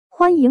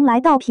欢迎来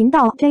到频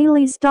道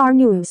Daily Star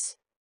News，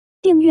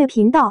 订阅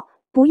频道，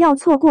不要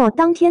错过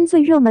当天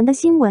最热门的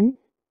新闻。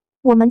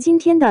我们今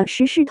天的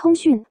时事通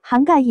讯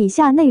涵盖以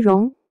下内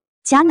容：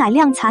贾乃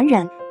亮残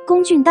忍，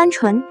龚俊单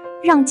纯，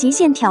让极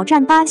限挑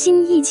战8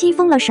新一期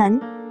封了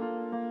神。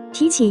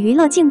提起娱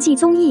乐竞技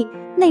综艺，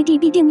内地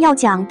必定要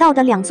讲到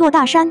的两座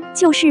大山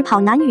就是跑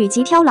男与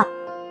极挑了。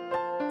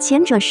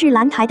前者是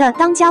蓝台的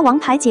当家王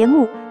牌节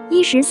目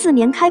，14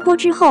年开播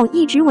之后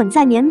一直稳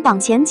在年榜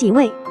前几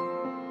位。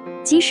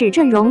即使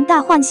阵容大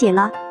换血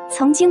了，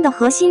曾经的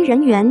核心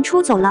人员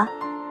出走了，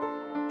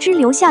只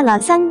留下了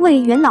3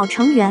位元老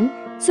成员。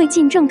最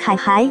近郑恺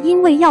还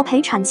因为要陪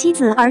产妻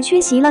子而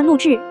缺席了录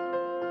制。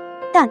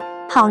但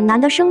跑男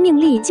的生命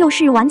力就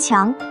是顽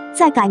强，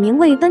在改名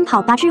为奔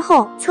跑吧之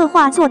后，策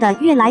划做得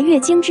越来越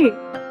精致，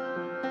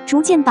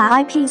逐渐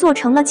把 IP 做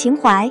成了情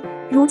怀。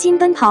如今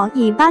奔跑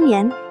已8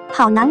年，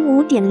跑男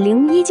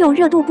 5.0 依旧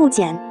热度不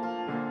减，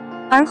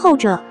而后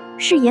者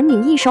是严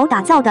敏一手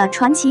打造的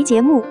传奇节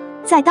目。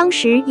在当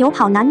时有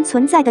跑男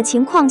存在的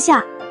情况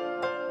下，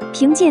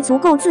凭借足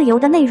够自由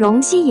的内容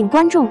吸引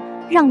观众，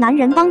让男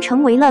人帮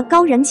成为了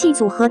高人气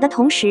组合的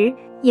同时，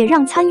也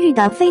让参与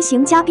的飞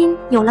行嘉宾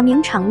有了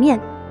名场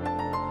面。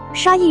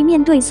沙溢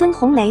面对孙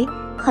红雷，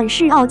很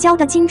是傲娇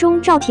的金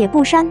钟罩铁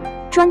布衫，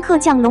专克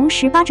降龙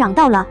18掌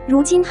到了，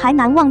如今还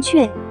难忘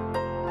却。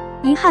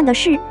遗憾的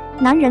是，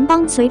男人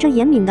帮随着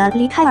严敏的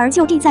离开而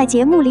就地在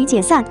节目里解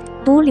散，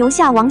独留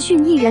下王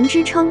迅一人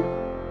支撑。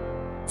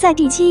在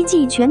第7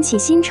季全起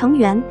新成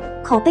员，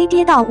口碑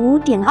跌到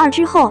 5.2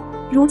 之后，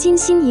如今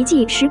新一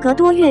季时隔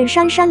多月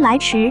姗姗来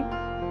迟。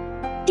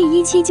第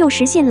1期就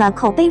实现了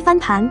口碑翻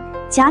盘，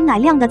贾乃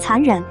亮的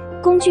残忍，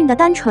龚俊的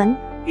单纯，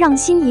让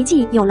新一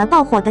季有了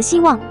爆火的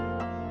希望。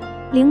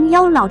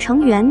01老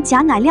成员贾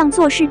乃亮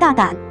做事大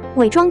胆，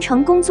伪装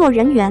成工作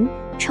人员，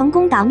成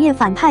功打灭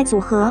反派组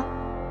合。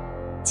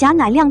贾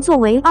乃亮作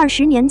为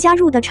20年加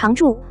入的常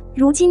驻，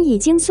如今已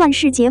经算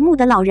是节目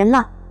的老人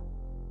了。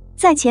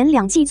在前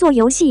2季做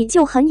游戏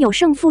就很有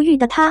胜负欲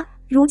的他，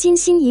如今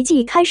新一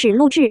季开始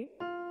录制，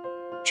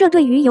这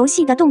对于游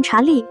戏的洞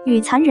察力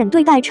与残忍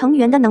对待成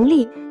员的能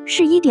力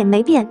是一点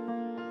没变。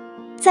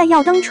在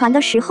要登船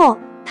的时候，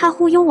他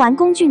忽悠完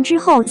龚俊之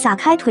后撒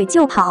开腿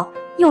就跑，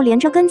又连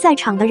着跟在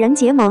场的人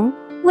结盟，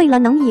为了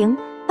能赢，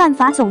办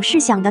法总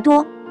是想得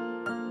多。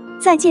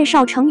在介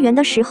绍成员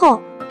的时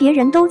候，别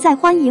人都在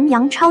欢迎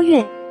杨超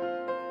越，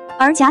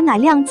而贾乃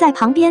亮在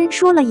旁边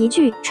说了一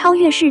句超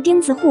越是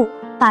钉子户，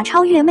把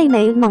超越妹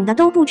妹猛的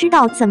都不知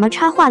道怎么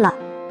插话了。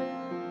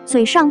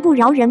嘴上不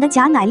饶人的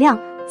贾乃亮，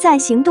在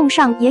行动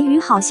上也与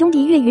好兄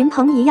弟岳云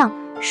鹏一样，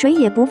谁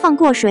也不放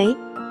过谁。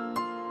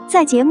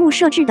在节目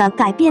设置的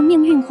改变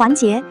命运环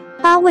节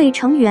，8位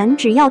成员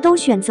只要都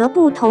选择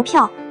不投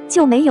票，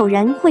就没有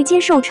人会接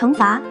受惩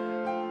罚。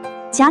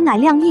贾乃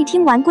亮一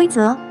听完规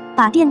则，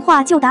把电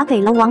话就打给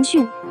了王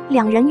迅，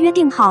两人约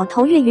定好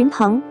投岳云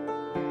鹏，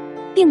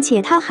并且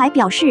他还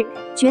表示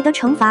觉得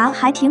惩罚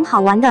还挺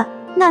好玩的，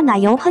那奶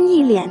油喷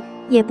一脸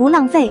也不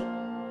浪费。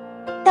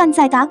但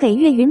在打给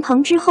岳云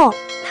鹏之后，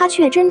他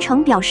却真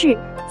诚表示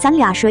咱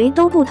俩谁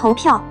都不投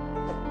票。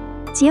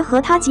结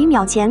合他几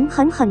秒前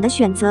狠狠的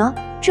选择，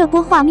这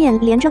波画面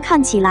连着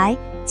看起来，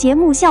节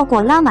目效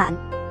果拉满。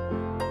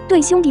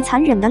对兄弟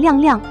残忍的亮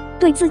亮，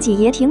对自己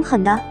也挺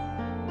狠的。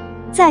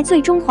在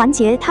最终环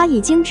节，他已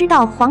经知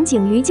道黄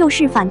景瑜就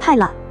是反派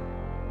了，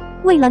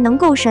为了能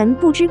够神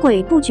不知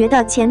鬼不觉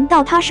地潜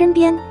到他身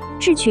边，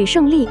智取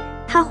胜利，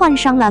他换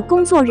上了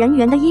工作人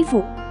员的衣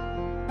服，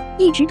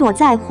一直躲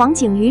在黄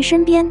景瑜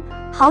身边。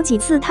好几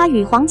次他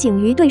与黄景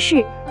瑜对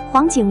视，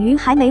黄景瑜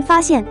还没发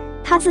现，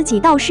他自己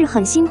倒是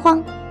很心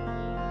慌。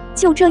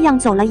就这样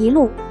走了一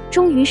路，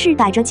终于是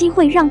逮着机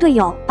会让队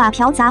友把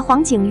瓢砸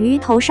黄景瑜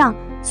头上，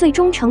最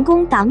终成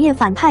功打灭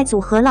反派组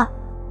合了。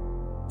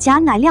贾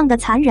乃亮的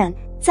残忍，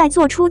在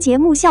做出节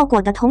目效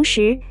果的同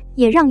时，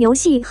也让游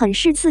戏很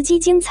是刺激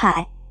精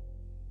彩。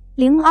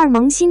02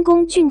萌新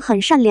龚俊很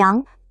善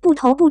良，不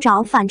投不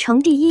找反成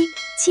第一，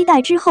期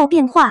待之后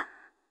变化。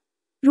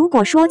如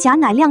果说贾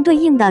乃亮对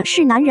应的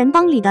是男人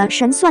帮里的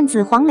神算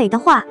子黄磊的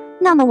话，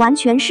那么完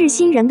全是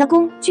新人的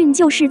龚俊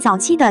就是早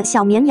期的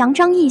小绵羊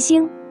张艺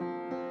兴。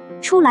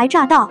初来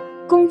乍到，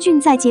龚俊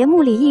在节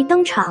目里一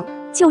登场，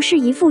就是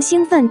一副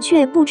兴奋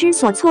却不知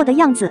所措的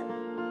样子。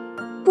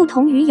不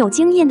同于有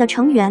经验的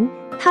成员，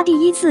他第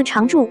1次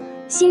常驻，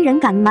新人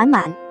感满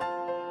满。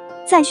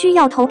在需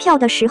要投票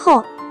的时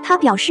候，他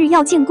表示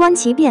要静观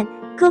其变，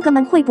哥哥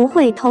们会不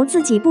会投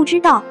自己不知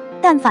道，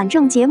但反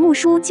正节目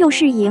输就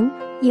是赢，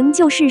赢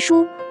就是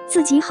输，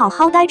自己好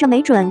好待着，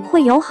没准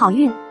会有好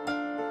运。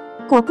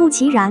果不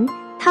其然，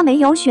他没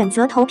有选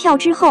择投票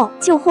之后，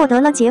就获得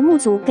了节目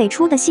组给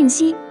出的信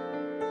息。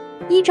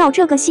依照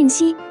这个信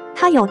息，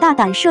他有大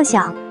胆设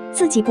想，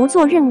自己不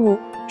做任务，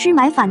只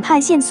买反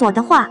派线索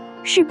的话，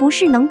是不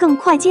是能更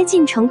快接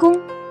近成功？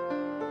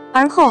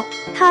而后，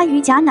他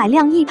与贾乃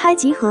亮一拍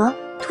即合，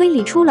推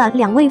理出了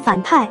2位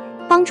反派，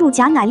帮助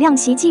贾乃亮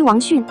袭击王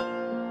迅。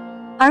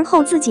而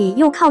后自己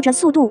又靠着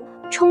速度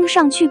冲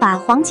上去把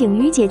黄景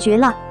瑜解决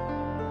了。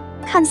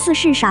看似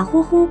是傻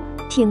乎乎，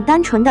挺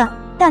单纯的，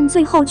但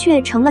最后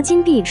却成了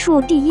金币数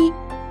第一。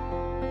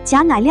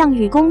贾乃亮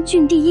与龚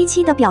俊第一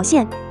期的表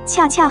现，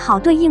恰恰好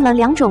对应了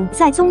两种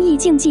在综艺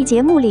竞技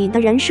节目里的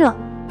人设，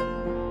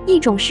一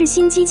种是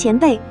心机前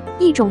辈，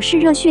一种是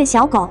热血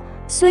小狗。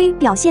虽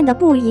表现的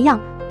不一样，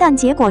但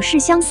结果是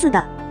相似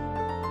的，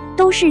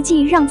都是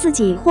既让自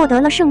己获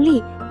得了胜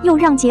利，又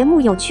让节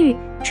目有趣，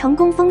成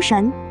功封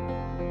神。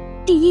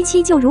第一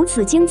期就如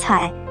此精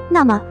彩，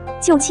那么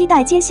就期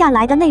待接下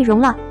来的内容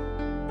了。